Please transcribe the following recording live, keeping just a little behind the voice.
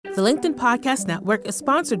The LinkedIn Podcast Network is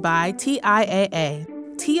sponsored by TIAA.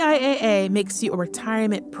 TIAA makes you a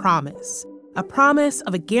retirement promise, a promise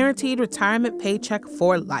of a guaranteed retirement paycheck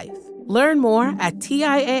for life. Learn more at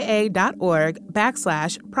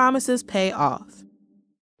TIAA.org/promises pay off.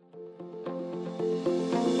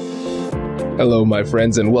 Hello, my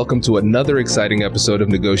friends, and welcome to another exciting episode of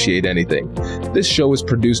Negotiate Anything. This show is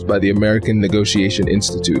produced by the American Negotiation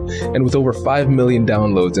Institute, and with over 5 million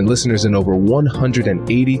downloads and listeners in over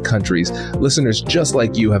 180 countries, listeners just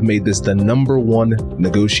like you have made this the #1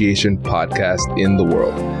 negotiation podcast in the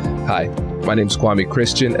world. Hi, my name is Kwame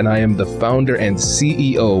Christian, and I am the founder and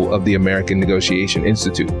CEO of the American Negotiation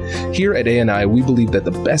Institute. Here at ANI, we believe that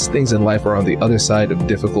the best things in life are on the other side of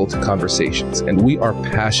difficult conversations, and we are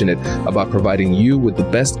passionate about providing you with the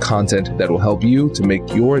best content that will help you to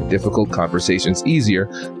make your difficult conversations easier,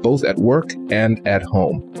 both at work and at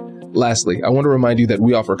home. Lastly, I want to remind you that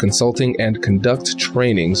we offer consulting and conduct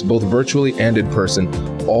trainings, both virtually and in person,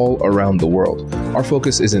 all around the world. Our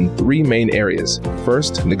focus is in 3 main areas.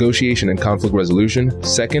 First, negotiation and conflict resolution.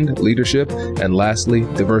 Second, leadership. And lastly,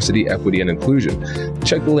 diversity, equity, and inclusion.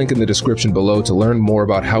 Check the link in the description below to learn more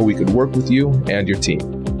about how we could work with you and your team.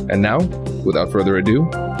 And now, without further ado,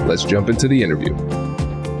 let's jump into the interview.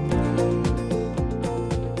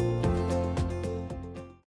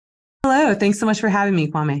 Hello, thanks so much for having me,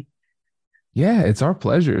 Kwame. Yeah, it's our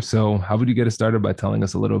pleasure. So how would you get us started by telling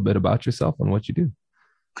us a little bit about yourself and what you do?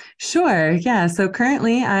 Sure. Yeah. So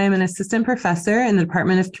currently I am an assistant professor in the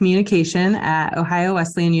Department of Communication at Ohio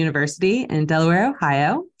Wesleyan University in Delaware,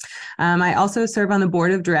 Ohio. I also serve on the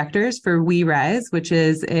board of directors for We Rise, which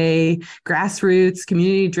is a grassroots,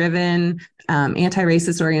 community-driven,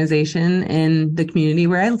 anti-racist organization in the community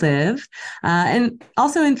where I live. And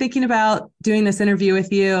also in thinking about doing this interview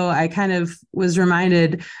with you, I kind of was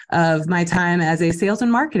reminded of my time as a sales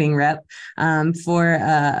and marketing rep for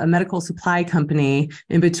a medical supply company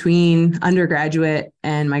in between undergraduate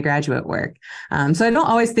and my graduate work. So I don't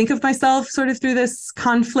always think of myself sort of through this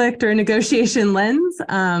conflict or negotiation lens,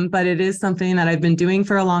 but it is something that I've been doing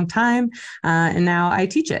for a long time, and now I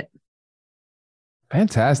teach it.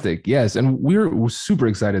 Fantastic. Yes. And we're super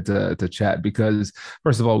excited to chat because,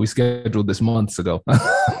 first of all, we scheduled this months ago.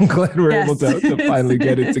 I'm glad we're able to finally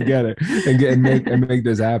get it together and make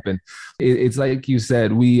this happen. It's like you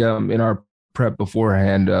said, we in our prep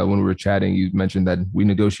beforehand, when we were chatting, you mentioned that we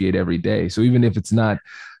negotiate every day. So even if it's not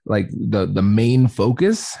like the main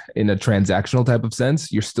focus in a transactional type of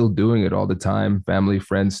sense, you're still doing it all the time. Family,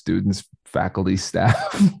 friends, students, faculty,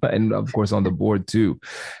 staff, and of course on the board too.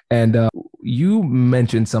 And you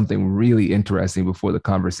mentioned something really interesting before the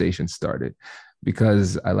conversation started,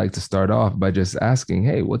 because I like to start off by just asking,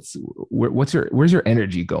 hey, where's your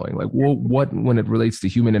energy going? Like, what when it relates to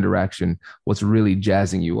human interaction, what's really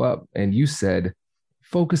jazzing you up? And you said,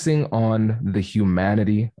 focusing on the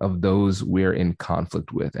humanity of those we're in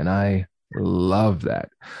conflict with. And I love that.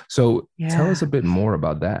 So tell us a bit more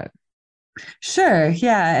about that. Sure.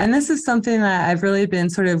 Yeah. And this is something that I've really been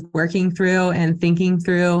sort of working through and thinking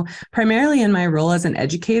through, primarily in my role as an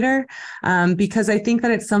educator, because I think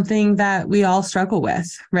that it's something that we all struggle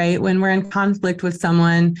with, right? When we're in conflict with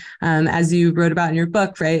someone, as you wrote about in your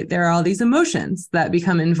book, right, there are all these emotions that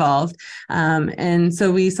become involved. And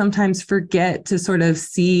so we sometimes forget to sort of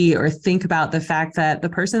see or think about the fact that the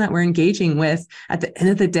person that we're engaging with at the end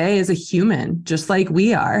of the day is a human, just like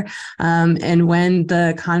we are. And when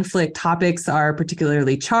the conflict topics are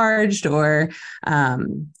particularly charged or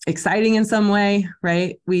exciting in some way,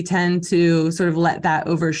 right, we tend to sort of let that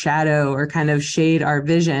overshadow or kind of shade our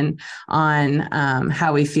vision on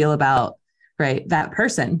how we feel about, right, that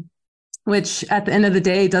person, which at the end of the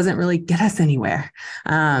day doesn't really get us anywhere.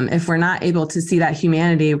 If we're not able to see that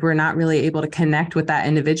humanity, we're not really able to connect with that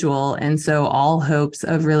individual. And so all hopes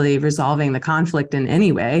of really resolving the conflict in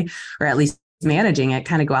any way, or at least managing it,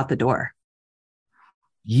 kind of go out the door.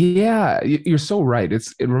 Yeah, you're so right. It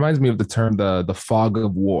reminds me of the term, the fog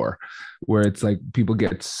of war, where it's like people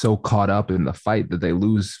get so caught up in the fight that they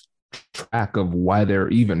lose track of why they're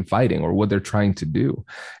even fighting or what they're trying to do.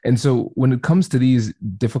 And so when it comes to these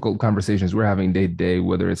difficult conversations we're having day to day,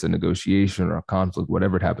 whether it's a negotiation or a conflict,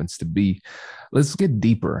 whatever it happens to be, let's get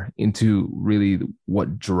deeper into really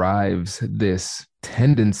what drives this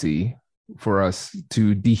tendency for us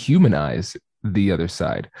to dehumanize the other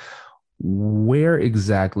side. Where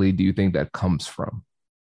exactly do you think that comes from?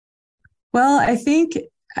 Well, I think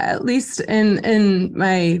at least in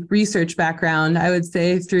my research background, I would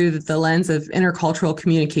say through the lens of intercultural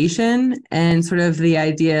communication and sort of the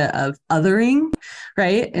idea of othering,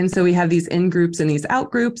 right? And so we have these in groups and these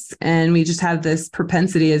out groups, and we just have this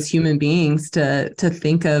propensity as human beings to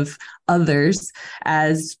think of others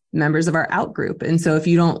as members of our out group. And so if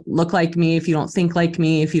you don't look like me, if you don't think like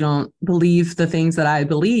me, if you don't believe the things that I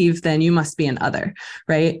believe, then you must be an other,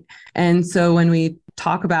 right? And so when we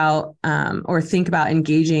talk about or think about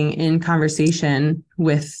engaging in conversation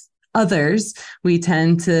with others, we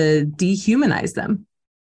tend to dehumanize them.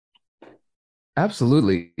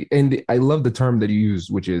 Absolutely. And I love the term that you use,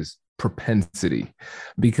 which is propensity,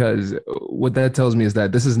 because what that tells me is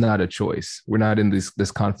that this is not a choice. We're not in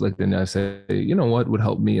this conflict and I say, you know what would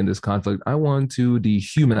help me in this conflict? I want to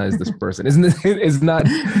dehumanize this person. It's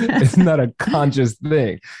not a conscious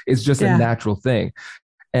thing. It's just a natural thing.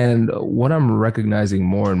 And what I'm recognizing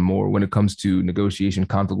more and more when it comes to negotiation,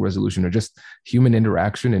 conflict resolution, or just human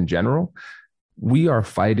interaction in general, we are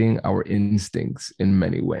fighting our instincts in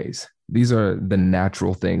many ways. These are the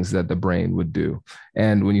natural things that the brain would do.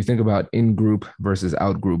 And when you think about in-group versus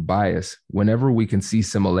out-group bias, whenever we can see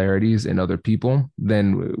similarities in other people,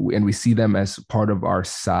 and we see them as part of our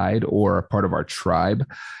side or part of our tribe,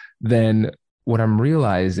 then what I'm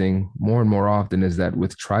realizing more and more often is that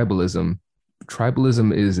with tribalism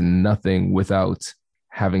is nothing without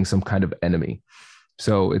having some kind of enemy.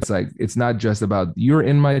 So it's like, it's not just about you're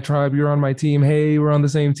in my tribe, you're on my team, hey, we're on the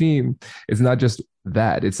same team. It's not just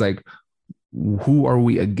that. It's like, who are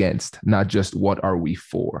we against, not just what are we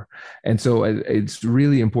for? And so it's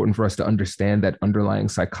really important for us to understand that underlying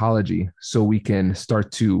psychology so we can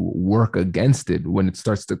start to work against it when it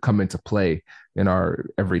starts to come into play in our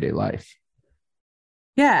everyday life.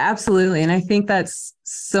 Yeah, absolutely. And I think that's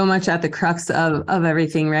so much at the crux of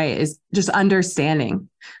everything, right? Is just understanding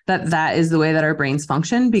that is the way that our brains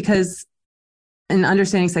function, because in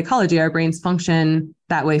understanding psychology, our brains function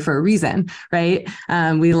that way for a reason, right?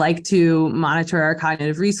 We like to monitor our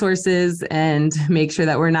cognitive resources and make sure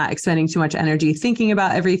that we're not expending too much energy thinking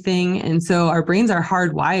about everything. And so our brains are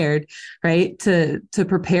hardwired, right, to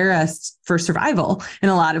prepare us for survival in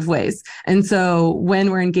a lot of ways. And so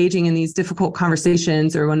when we're engaging in these difficult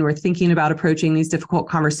conversations, or when we're thinking about approaching these difficult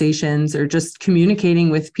conversations, or just communicating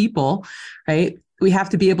with people, right, we have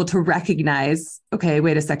to be able to recognize, okay,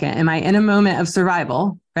 wait a second, am I in a moment of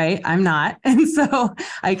survival, right? I'm not. And so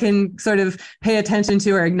I can sort of pay attention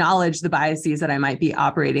to or acknowledge the biases that I might be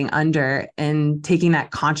operating under, and taking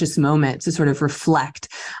that conscious moment to sort of reflect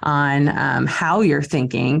on how you're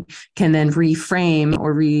thinking can then reframe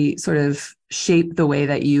or sort of shape the way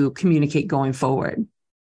that you communicate going forward.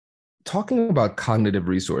 Talking about cognitive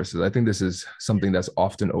resources, I think this is something that's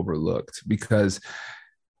often overlooked, because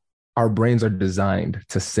our brains are designed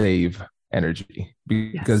to save energy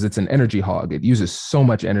because it's an energy hog. It uses so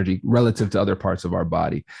much energy relative to other parts of our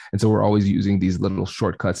body. And so we're always using these little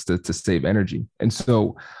shortcuts to save energy. And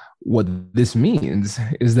so what this means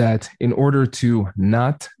is that in order to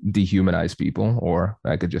not dehumanize people, or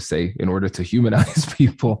I could just say in order to humanize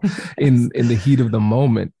people in the heat of the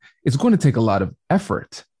moment, it's going to take a lot of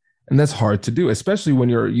effort. And that's hard to do, especially when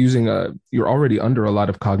you're already under a lot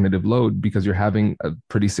of cognitive load, because you're having a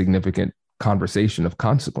pretty significant conversation of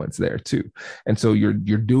consequence there too. And so you're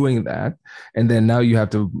doing that. And then now you have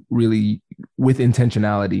to really, with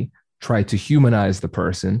intentionality, try to humanize the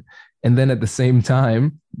person. And then at the same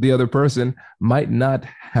time, the other person might not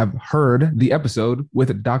have heard the episode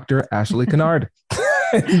with Dr. Ashley Kennard.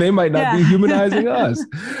 They might not be humanizing us.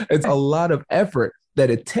 It's a lot of effort that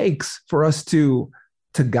it takes for us to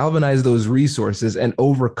galvanize those resources and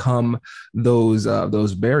overcome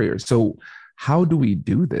those barriers. So how do we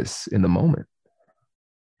do this in the moment?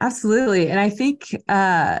 Absolutely. And I think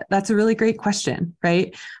that's a really great question,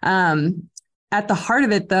 right? At the heart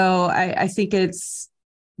of it, though, I think it's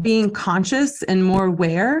being conscious and more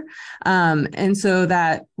aware. And so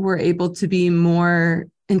that we're able to be more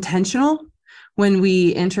intentional when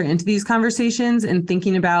we enter into these conversations, and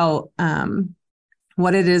thinking about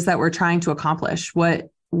what it is that we're trying to accomplish. What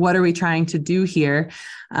are we trying to do here?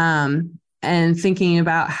 And thinking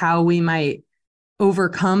about how we might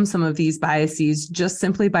overcome some of these biases just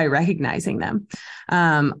simply by recognizing them.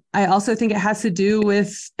 I also think it has to do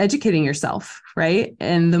with educating yourself, right?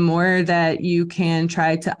 And the more that you can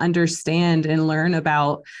try to understand and learn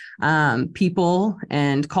about people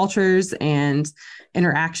and cultures and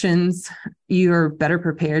interactions, you're better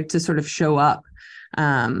prepared to sort of show up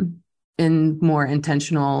in more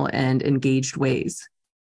intentional and engaged ways.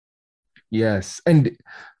 Yes. And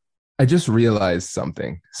I just realized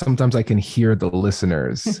something. Sometimes I can hear the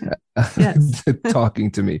listeners talking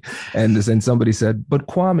to me. And somebody said, but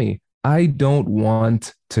Kwame, I don't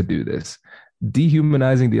want to do this.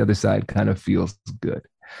 Dehumanizing the other side kind of feels good.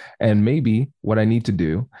 And maybe what I need to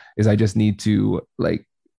do is I just need to like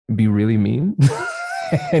be really mean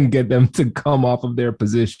and get them to come off of their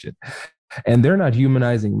position. And they're not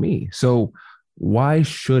humanizing me. So why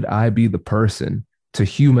should I be the person to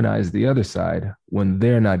humanize the other side when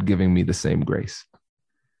they're not giving me the same grace?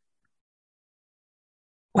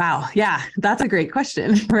 Wow. Yeah, that's a great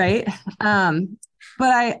question, right? But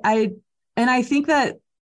I think that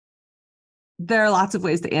there are lots of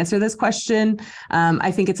ways to answer this question. I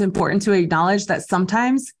think it's important to acknowledge that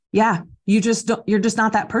sometimes, you're just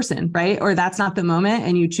not that person, right? Or that's not the moment,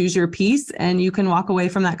 and you choose your piece and you can walk away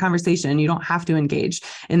from that conversation. You don't have to engage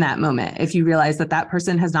in that moment. If you realize that that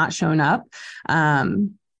person has not shown up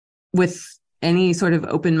with any sort of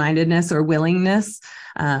open-mindedness or willingness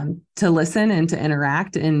to listen and to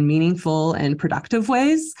interact in meaningful and productive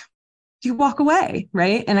ways, you walk away,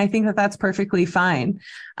 right? And I think that that's perfectly fine.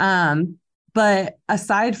 But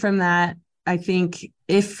aside from that, I think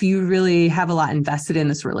if you really have a lot invested in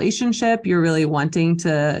this relationship, you're really wanting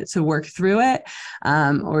to work through it,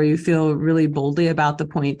 or you feel really boldly about the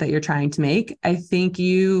point that you're trying to make, I think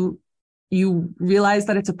you realize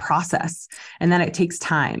that it's a process and that it takes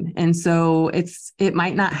time. And so it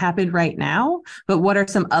might not happen right now, but what are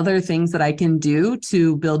some other things that I can do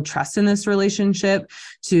to build trust in this relationship,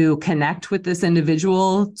 to connect with this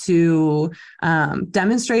individual, to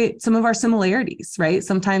demonstrate some of our similarities, right?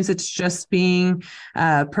 Sometimes it's just being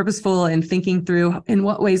purposeful and thinking through, in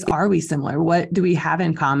what ways are we similar? What do we have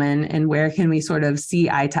in common? And where can we sort of see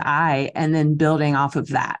eye to eye? And then building off of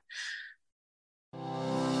that.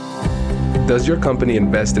 Does your company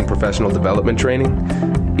invest in professional development training?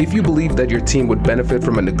 If you believe that your team would benefit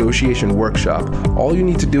from a negotiation workshop, all you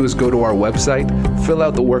need to do is go to our website, fill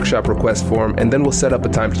out the workshop request form, and then we'll set up a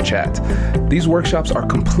time to chat. These workshops are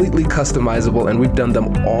completely customizable, and we've done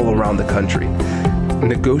them all around the country.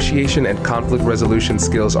 Negotiation and conflict resolution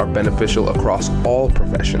skills are beneficial across all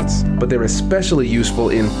professions, but they're especially useful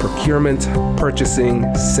in procurement,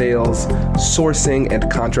 purchasing, sales, sourcing,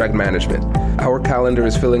 and contract management. Our calendar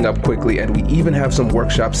is filling up quickly, and we even have some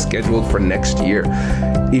workshops scheduled for next year.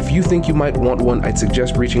 If you think you might want one, I'd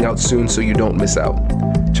suggest reaching out soon so you don't miss out.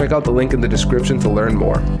 Check out the link in the description to learn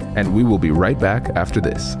more, and we will be right back after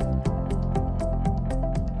this.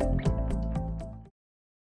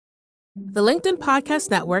 The LinkedIn Podcast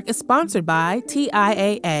Network is sponsored by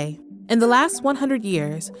TIAA. In the last 100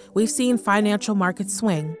 years, we've seen financial markets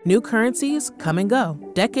swing, new currencies come and go,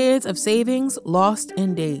 decades of savings lost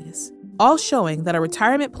in days, all showing that a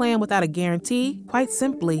retirement plan without a guarantee, quite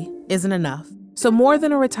simply, isn't enough. So more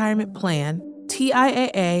than a retirement plan,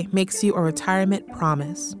 TIAA makes you a retirement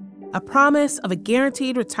promise. A promise of a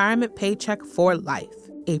guaranteed retirement paycheck for life.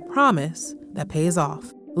 A promise that pays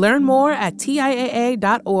off. Learn more at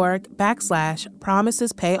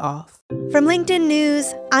TIAA.org/promisespayoff. From LinkedIn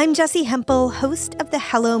News, I'm Jessie Hempel, host of the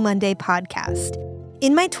Hello Monday podcast.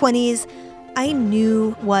 In my 20s, I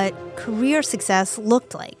knew what career success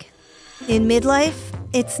looked like. In midlife,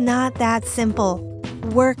 it's not that simple.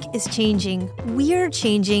 Work is changing, we're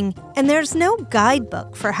changing, and there's no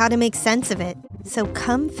guidebook for how to make sense of it. So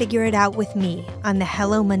come figure it out with me on the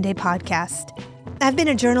Hello Monday podcast. I've been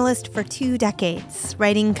a journalist for 2 decades,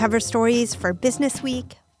 writing cover stories for Business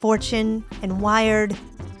Week, Fortune, and Wired.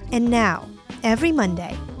 And now, every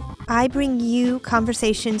Monday, I bring you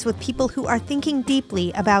conversations with people who are thinking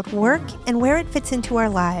deeply about work and where it fits into our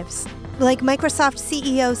lives. Like Microsoft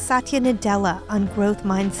CEO Satya Nadella on growth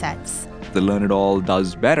mindsets. The learn-it-all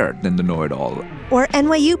does better than the know-it-all. Or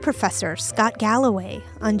NYU professor Scott Galloway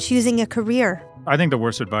on choosing a career. I think the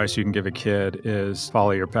worst advice you can give a kid is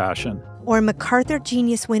follow your passion. Or MacArthur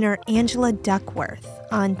Genius winner Angela Duckworth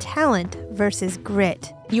on talent versus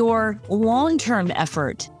grit. Your long-term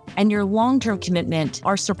effort and your long-term commitment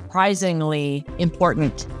are surprisingly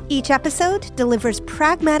important. Each episode delivers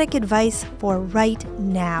pragmatic advice for right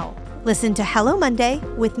now. Listen to Hello Monday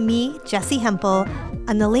with me, Jessie Hempel,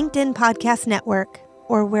 on the LinkedIn Podcast Network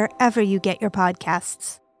or wherever you get your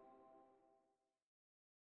podcasts.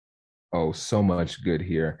 Oh, so much good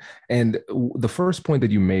here. And the first point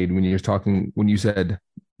that you made when you said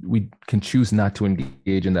we can choose not to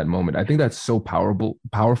engage in that moment, I think that's so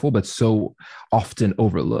powerful, but so often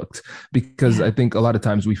overlooked, because I think a lot of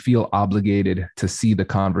times we feel obligated to see the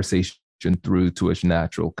conversation through to its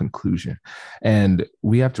natural conclusion. And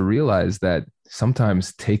we have to realize that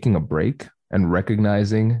sometimes taking a break and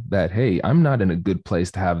recognizing that, hey, I'm not in a good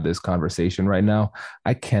place to have this conversation right now.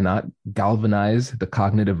 I cannot galvanize the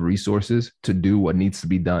cognitive resources to do what needs to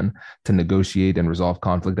be done to negotiate and resolve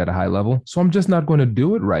conflict at a high level. So I'm just not going to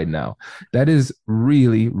do it right now. That is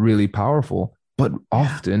really, really powerful, but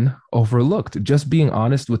often overlooked. Just being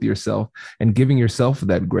honest with yourself and giving yourself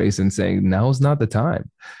that grace and saying, now's not the time,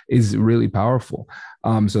 is really powerful.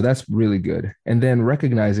 So that's really good. And then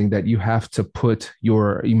recognizing that you have to put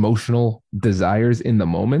your emotional desires in the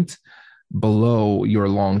moment below your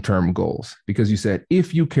long-term goals. Because you said,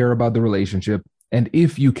 if you care about the relationship and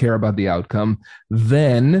if you care about the outcome,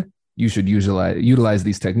 then you should utilize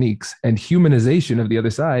these techniques. And humanization of the other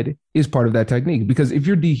side is part of that technique. Because if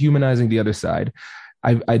you're dehumanizing the other side,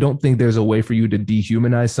 I don't think there's a way for you to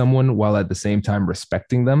dehumanize someone while at the same time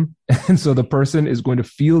respecting them. And so the person is going to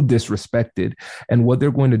feel disrespected. And what they're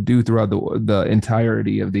going to do throughout the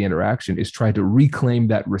entirety of the interaction is try to reclaim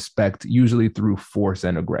that respect, usually through force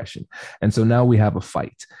and aggression. And so now we have a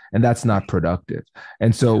fight, and that's not productive.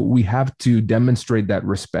 And so we have to demonstrate that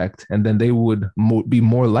respect, and then they would be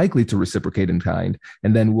more likely to reciprocate in kind,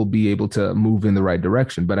 and then we'll be able to move in the right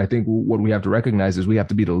direction. But I think what we have to recognize is we have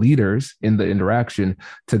to be the leaders in the interaction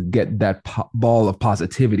to get that ball of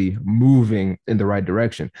positivity moving in the right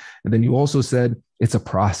direction. And then you also said it's a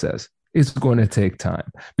process. It's going to take time,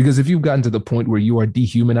 because if you've gotten to the point where you are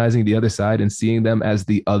dehumanizing the other side and seeing them as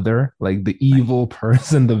the other, like the evil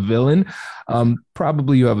person, the villain,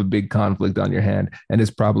 probably you have a big conflict on your hand, and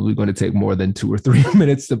it's probably going to take more than 2 or 3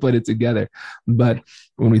 minutes to put it together. But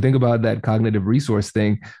when we think about that cognitive resource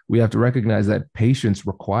thing, we have to recognize that patience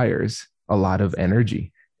requires a lot of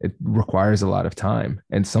energy. It requires a lot of time,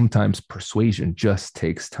 and sometimes persuasion just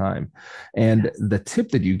takes time. And the tip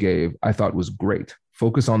that you gave, I thought was great.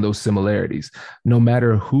 Focus on those similarities. No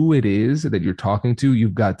matter who it is that you're talking to,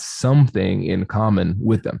 you've got something in common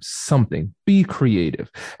with them, something. Be creative.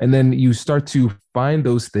 And then you start to find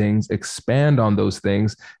those things, expand on those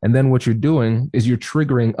things. And then what you're doing is you're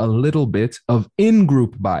triggering a little bit of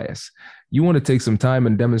in-group bias. You want to take some time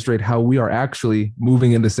and demonstrate how we are actually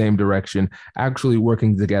moving in the same direction, actually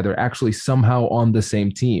working together, actually somehow on the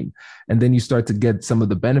same team. And then you start to get some of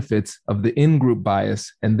the benefits of the in-group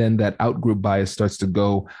bias, and then that out-group bias starts to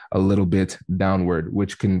go a little bit downward,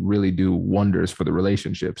 which can really do wonders for the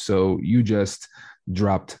relationship. So you just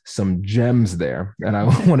dropped some gems there, and I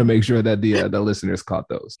want to make sure that the listeners caught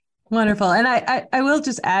those. Wonderful. And I will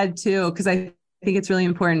just add too, because I think it's really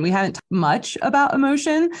important. We haven't talked much about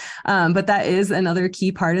emotion, but that is another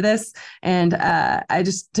key part of this. And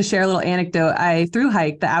to share a little anecdote, I thru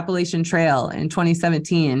hiked the Appalachian Trail in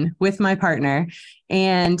 2017 with my partner.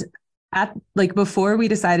 And before we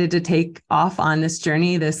decided to take off on this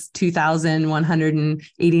journey, this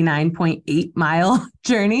 2,189.8 mile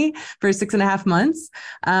journey for 6.5 months,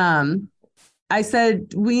 I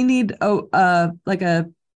said, we need a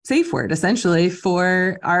safe word essentially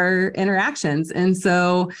for our interactions. And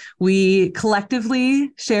so we collectively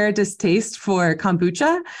share a distaste for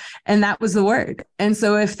kombucha, and that was the word. And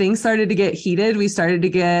so if things started to get heated, we started to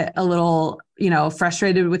get a little,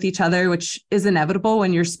 frustrated with each other, which is inevitable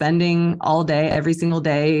when you're spending all day, every single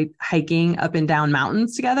day, hiking up and down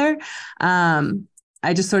mountains together. I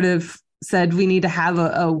just sort of said, we need to have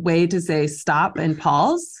a way to say stop and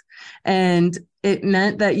pause. And it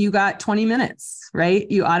meant that you got 20 minutes, right?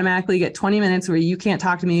 You automatically get 20 minutes where you can't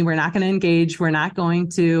talk to me. We're not going to engage. We're not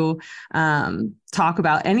going to talk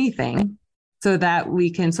about anything, so that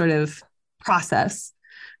we can sort of process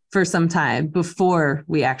for some time before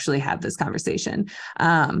we actually have this conversation.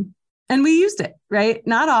 And we used it, right?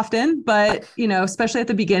 Not often, but, especially at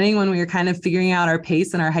the beginning when we were kind of figuring out our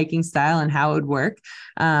pace and our hiking style and how it would work,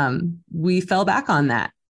 we fell back on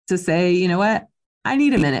that to say, you know what? I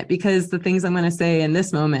need a minute, because the things I'm going to say in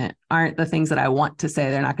this moment aren't the things that I want to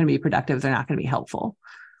say. They're not going to be productive. They're not going to be helpful.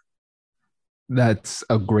 That's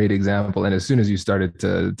a great example. And as soon as you started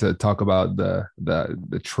to talk about the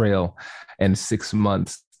trail and 6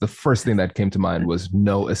 months, the first thing that came to mind was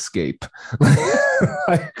no escape.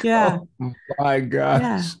 Yeah. Oh my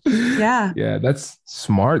gosh. Yeah. Yeah. That's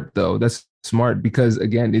smart though. That's smart, because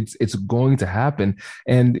again, it's going to happen,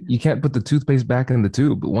 and you can't put the toothpaste back in the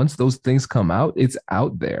tube. But once those things come out, it's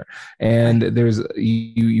out there, and there's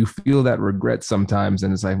you feel that regret sometimes,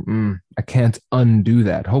 and it's like, I can't undo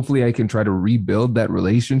that. Hopefully I can try to rebuild that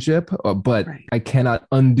relationship, but I cannot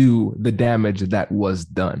undo the damage that was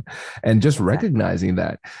done. And just recognizing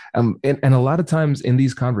that, and a lot of times in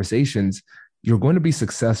these conversations, you're going to be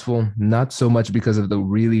successful, not so much because of the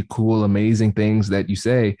really cool, amazing things that you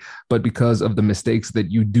say, but because of the mistakes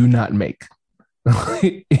that you do not make.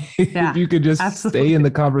 If you could just stay in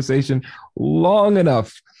the conversation long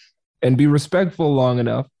enough, and be respectful long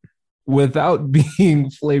enough without being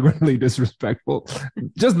flagrantly disrespectful.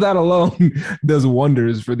 Just that alone does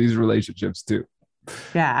wonders for these relationships too.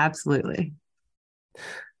 Yeah, absolutely.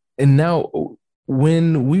 And now,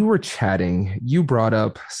 when we were chatting, you brought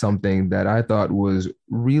up something that I thought was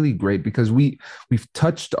really great, because we've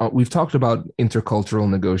talked about intercultural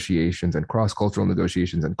negotiations and cross-cultural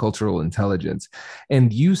negotiations and cultural intelligence.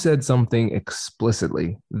 And you said something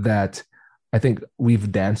explicitly that I think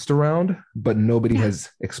we've danced around, but nobody has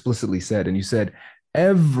explicitly said. And you said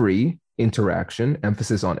every interaction,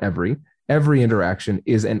 emphasis on every interaction,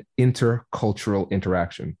 is an intercultural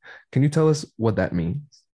interaction. Can you tell us what that means?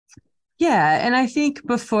 Yeah. And I think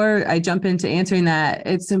before I jump into answering that,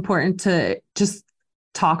 it's important to just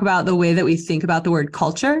talk about the way that we think about the word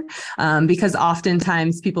culture, because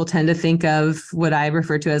oftentimes people tend to think of what I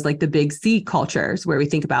refer to as like the big C cultures, where we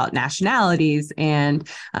think about nationalities and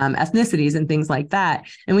ethnicities and things like that.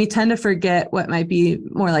 And we tend to forget what might be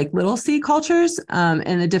more like little C cultures,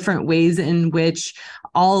 and the different ways in which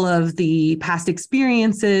all of the past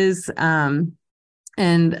experiences,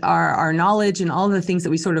 and our knowledge and all the things that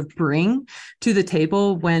we sort of bring to the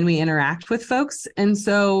table when we interact with folks. And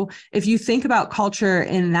so if you think about culture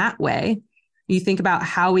in that way, you think about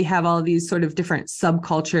how we have all these sort of different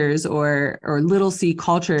subcultures or little C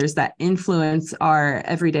cultures that influence our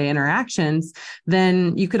everyday interactions,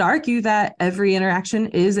 then you could argue that every interaction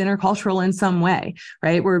is intercultural in some way,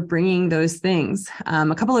 right? We're bringing those things.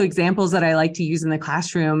 A couple of examples that I like to use in the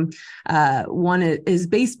classroom, one is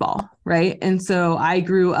baseball, right? And so I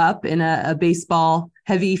grew up in a baseball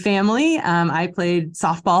heavy family. I played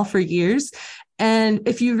softball for years. And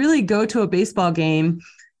if you really go to a baseball game,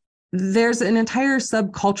 there's an entire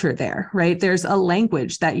subculture there, right? There's a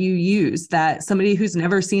language that you use that somebody who's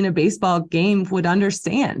never seen a baseball game would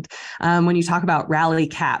understand. When you talk about rally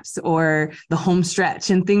caps or the home stretch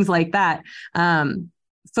and things like that,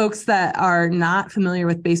 folks that are not familiar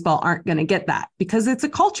with baseball aren't going to get that, because it's a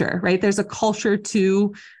culture, right? There's a culture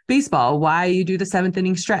to baseball, why you do the seventh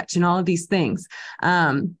inning stretch and all of these things.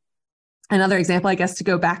 Another example, I guess, to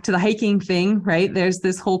go back to the hiking thing, right? There's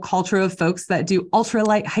this whole culture of folks that do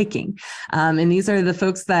ultralight hiking. And these are the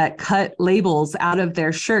folks that cut labels out of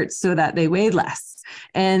their shirts so that they weigh less.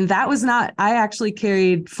 And that was not, I actually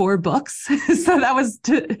carried 4 books. So that was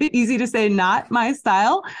easy to say not my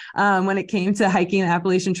style when it came to hiking the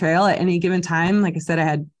Appalachian Trail at any given time. Like I said, I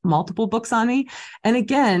had multiple books on me. And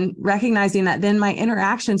again, recognizing that then my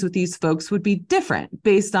interactions with these folks would be different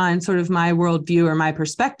based on sort of my worldview or my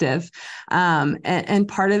perspective. And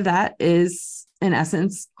part of that is, in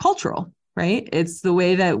essence, cultural, right? It's the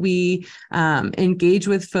way that we engage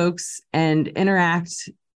with folks and interact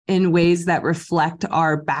in ways that reflect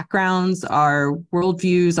our backgrounds, our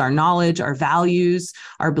worldviews, our knowledge, our values,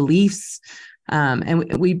 our beliefs.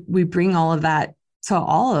 And we bring all of that to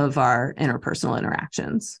all of our interpersonal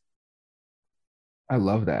interactions. I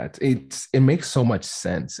love that. It makes so much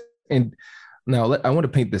sense. And now I want to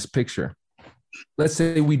paint this picture. Let's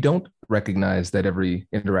say we don't recognize that every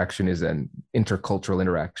interaction is an intercultural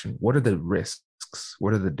interaction. What are the risks?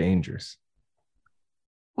 What are the dangers?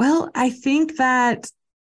 Well, I think that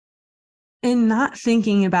in not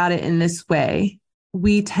thinking about it in this way,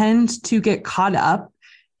 we tend to get caught up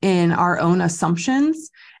in our own assumptions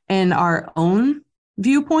and our own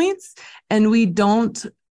viewpoints, and we don't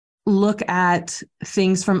look at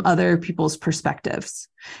things from other people's perspectives.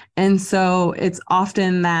 And so it's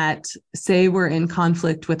often that, say we're in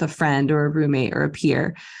conflict with a friend or a roommate or a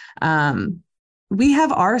peer, we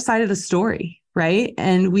have our side of the story, right?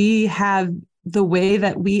 And we have the way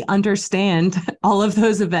that we understand all of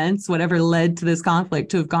those events, whatever led to this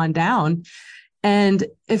conflict to have gone down. And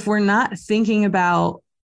if we're not thinking about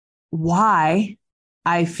why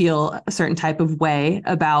I feel a certain type of way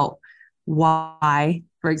about why,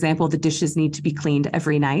 for example, the dishes need to be cleaned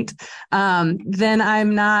every night, then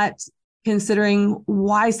I'm not considering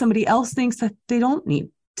why somebody else thinks that they don't need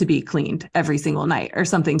to be cleaned every single night or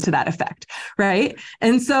something to that effect, right?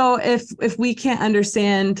 And so if we can't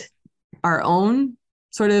understand our own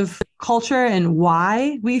sort of culture and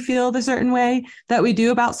why we feel the certain way that we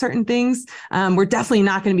do about certain things, we're definitely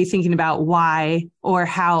not going to be thinking about why or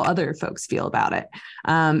how other folks feel about it.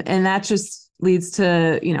 And that just leads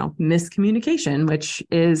to, miscommunication, which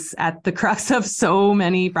is at the crux of so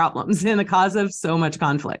many problems and the cause of so much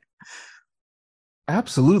conflict.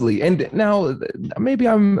 Absolutely. And now maybe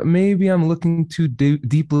I'm looking too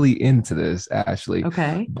deeply into this, Ashley.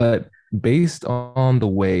 Okay. But based on the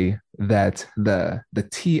way that the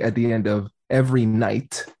T at the end of every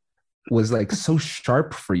night was like so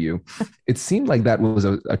sharp for you, it seemed like that was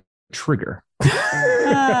a trigger.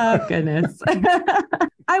 Oh, goodness.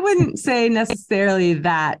 I wouldn't say necessarily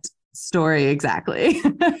that story exactly.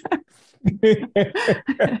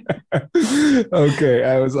 Okay,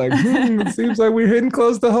 I was like, it seems like we're hitting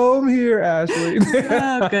close to home here, Ashley.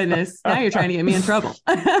 Oh, goodness. Now you're trying to get me in trouble.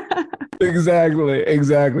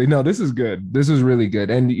 Exactly. No, this is good. This is really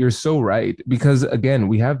good. And you're so right. Because again,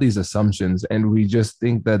 we have these assumptions and we just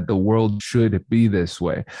think that the world should be this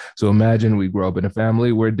way. So imagine we grow up in a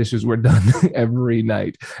family where dishes were done every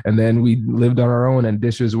night. And then we lived on our own and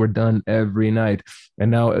dishes were done every night.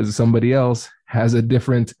 And now as somebody else has a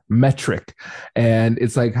different metric. And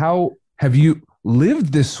it's like, how have you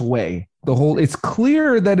lived this way? It's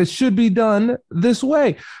clear that it should be done this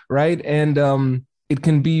way. Right. And, it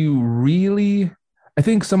can be really, I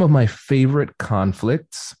think some of my favorite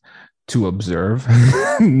conflicts to observe,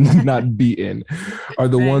 not be in, are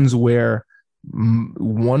the ones where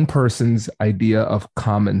one person's idea of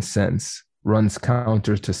common sense runs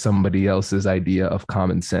counter to somebody else's idea of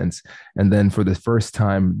common sense. And then for the first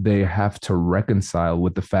time, they have to reconcile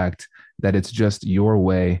with the fact that it's just your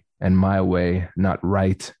way and my way, not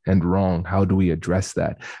right and wrong. How do we address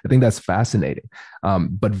that? I think that's fascinating,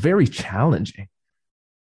 but very challenging.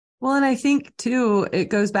 Well, and I think too, it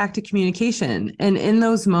goes back to communication. And in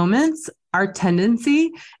those moments, our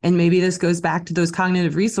tendency, and maybe this goes back to those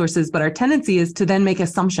cognitive resources, but our tendency is to then make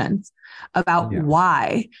assumptions about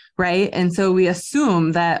why, right? And so we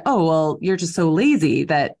assume that, oh, well, you're just so lazy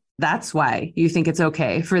that that's why you think it's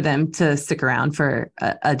okay for them to stick around for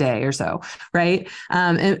a day or so, right?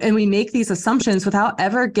 And we make these assumptions without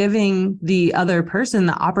ever giving the other person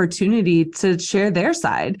the opportunity to share their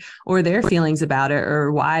side or their feelings about it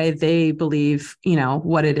or why they believe,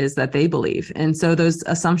 what it is that they believe. And so those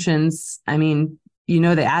assumptions, I mean,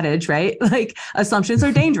 the adage, right? Like assumptions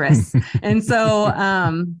are dangerous. And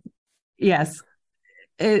so, yes.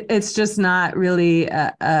 It's just not really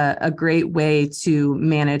a great way to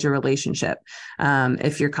manage a relationship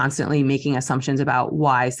if you're constantly making assumptions about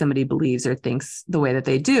why somebody believes or thinks the way that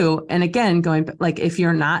they do. And again, if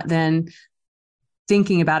you're not then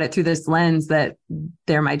thinking about it through this lens that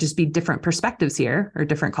there might just be different perspectives here or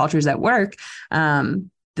different cultures at work,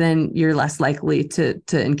 then you're less likely to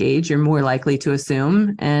engage. You're more likely to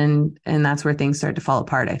assume, and that's where things start to fall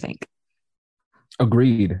apart, I think.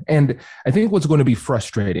 Agreed. And I think what's going to be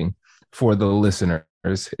frustrating for the listeners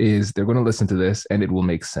is they're going to listen to this and it will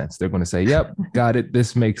make sense. They're going to say, yep, got it.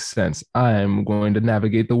 This makes sense. I'm going to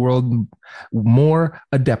navigate the world more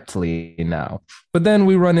adeptly now. But then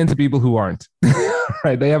we run into people who aren't,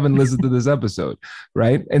 right? They haven't listened to this episode,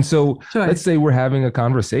 right? And so Let's say we're having a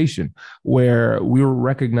conversation where we're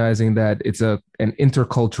recognizing that it's an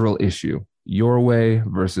intercultural issue. Your way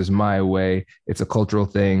versus my way. It's a cultural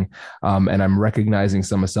thing. And I'm recognizing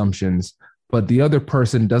some assumptions, but the other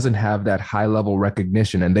person doesn't have that high level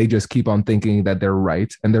recognition and they just keep on thinking that they're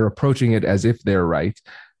right and they're approaching it as if they're right.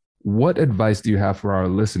 What advice do you have for our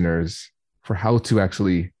listeners for how to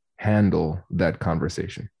actually handle that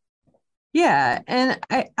conversation? Yeah. And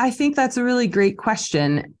I think that's a really great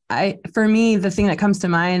question. For me, the thing that comes to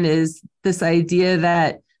mind is this idea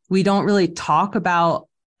that we don't really talk about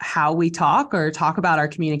how we talk or talk about our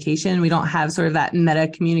communication. We don't have sort of that meta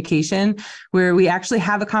communication where we actually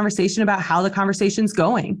have a conversation about how the conversation's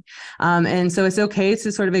going. And so it's okay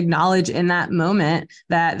to sort of acknowledge in that moment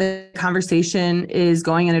that the conversation is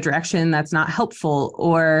going in a direction that's not helpful,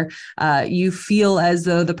 or you feel as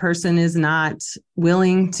though the person is not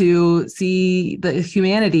willing to see the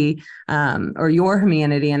humanity or your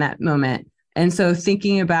humanity in that moment. And so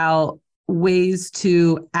thinking about ways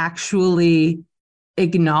to actually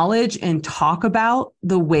acknowledge and talk about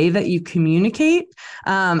the way that you communicate.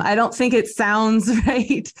 I don't think it sounds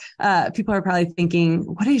right. People are probably thinking,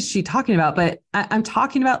 what is she talking about? But I'm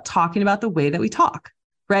talking about the way that we talk,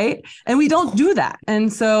 right? And we don't do that.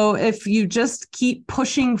 And so if you just keep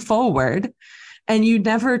pushing forward and you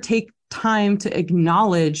never take time to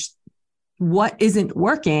acknowledge what isn't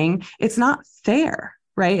working, it's not fair.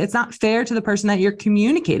 Right? It's not fair to the person that you're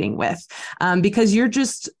communicating with because you're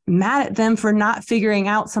just mad at them for not figuring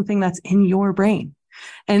out something that's in your brain.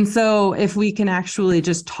 And so if we can actually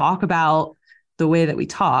just talk about the way that we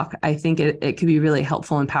talk, I think it could be really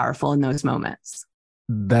helpful and powerful in those moments.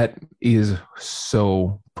 That is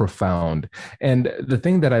so profound. And the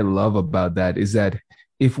thing that I love about that is that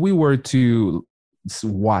if we were to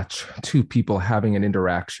watch two people having an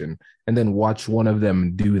interaction and then watch one of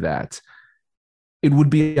them do that, it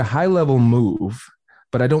would be a high level move,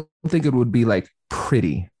 but I don't think it would be like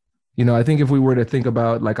pretty. I think if we were to think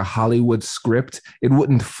about like a Hollywood script, it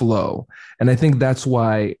wouldn't flow. And I think that's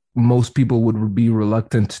why most people would be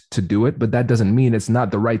reluctant to do it, but that doesn't mean it's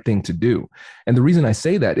not the right thing to do. And the reason I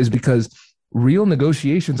say that is because real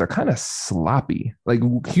negotiations are kind of sloppy. Like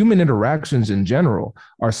human interactions in general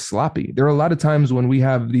are sloppy. There are a lot of times when we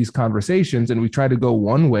have these conversations and we try to go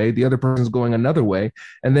one way, the other person's going another way,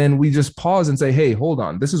 and then we just pause and say, hey, hold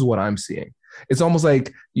on, this is what I'm seeing. It's almost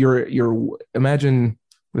like imagine,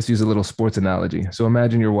 let's use a little sports analogy. So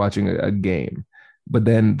imagine you're watching a game, but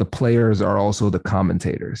then the players are also the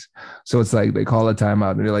commentators. So it's like they call a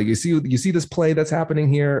timeout and they're like, you see this play that's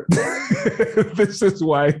happening here? This is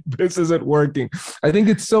why this isn't working. I think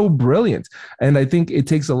it's so brilliant. And I think it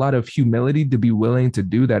takes a lot of humility to be willing to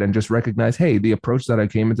do that and just recognize, hey, the approach that I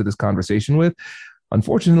came into this conversation with,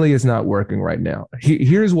 unfortunately, is not working right now.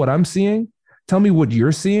 Here's what I'm seeing. Tell me what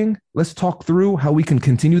you're seeing. Let's talk through how we can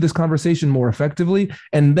continue this conversation more effectively,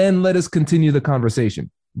 and then let us continue the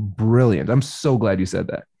conversation. Brilliant. I'm so glad you said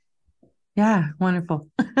that. Yeah, wonderful.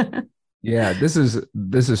 Yeah, this is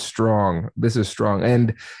strong. This is strong.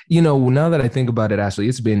 And, now that I think about it, Ashley,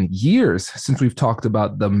 it's been years since we've talked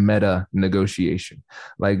about the meta negotiation,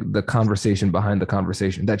 like the conversation behind the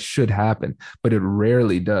conversation that should happen, but it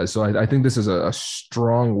rarely does. So I think this is a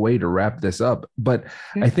strong way to wrap this up. But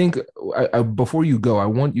I think before you go, I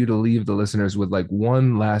want you to leave the listeners with like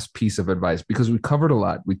one last piece of advice, because we covered a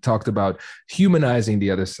lot. We talked about humanizing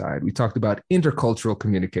the other side. We talked about intercultural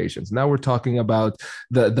communications. Now we're talking about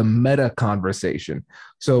the meta conversation.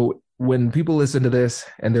 So when people listen to this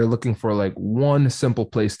and they're looking for like one simple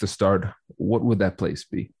place to start, what would that place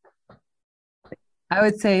be? I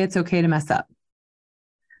would say it's okay to mess up.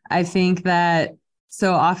 I think that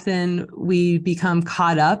so often we become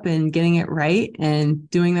caught up in getting it right and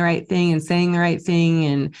doing the right thing and saying the right thing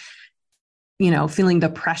and, feeling the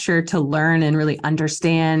pressure to learn and really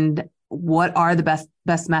understand what are the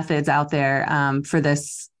best methods out there for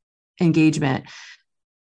this engagement.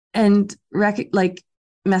 And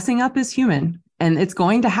messing up is human and it's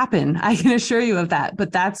going to happen. I can assure you of that.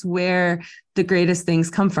 But that's where the greatest things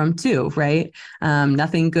come from too, right?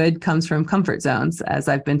 Nothing good comes from comfort zones, as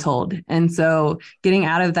I've been told. And so getting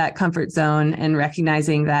out of that comfort zone and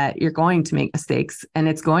recognizing that you're going to make mistakes and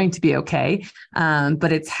it's going to be okay.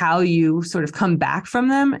 But it's how you sort of come back from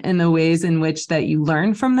them and the ways in which that you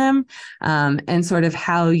learn from them, and sort of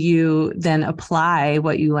how you then apply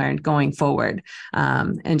what you learned going forward,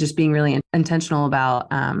 and just being really intentional about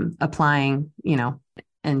applying,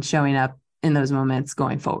 and showing up in those moments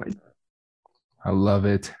going forward. I love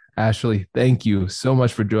it. Ashley, thank you so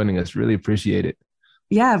much for joining us. Really appreciate it.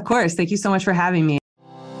 Yeah, of course. Thank you so much for having me.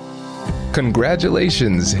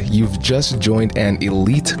 Congratulations! You've just joined an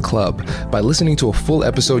elite club. By listening to a full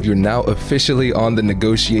episode, you're now officially on the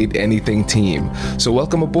Negotiate Anything team. So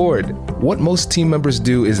welcome aboard. What most team members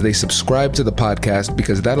do is they subscribe to the podcast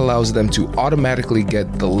because that allows them to automatically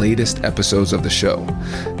get the latest episodes of the show.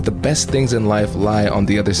 The best things in life lie on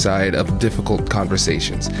the other side of difficult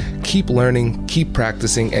conversations. Keep learning, keep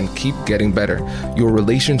practicing, and keep getting better. Your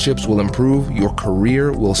relationships will improve, your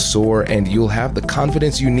career will soar, and you'll have the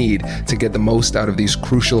confidence you need to get the most out of these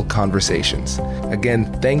crucial conversations. Again,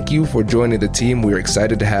 thank you for joining the team. We're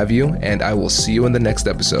excited to have you, and I will see you in the next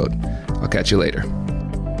episode. I'll catch you later.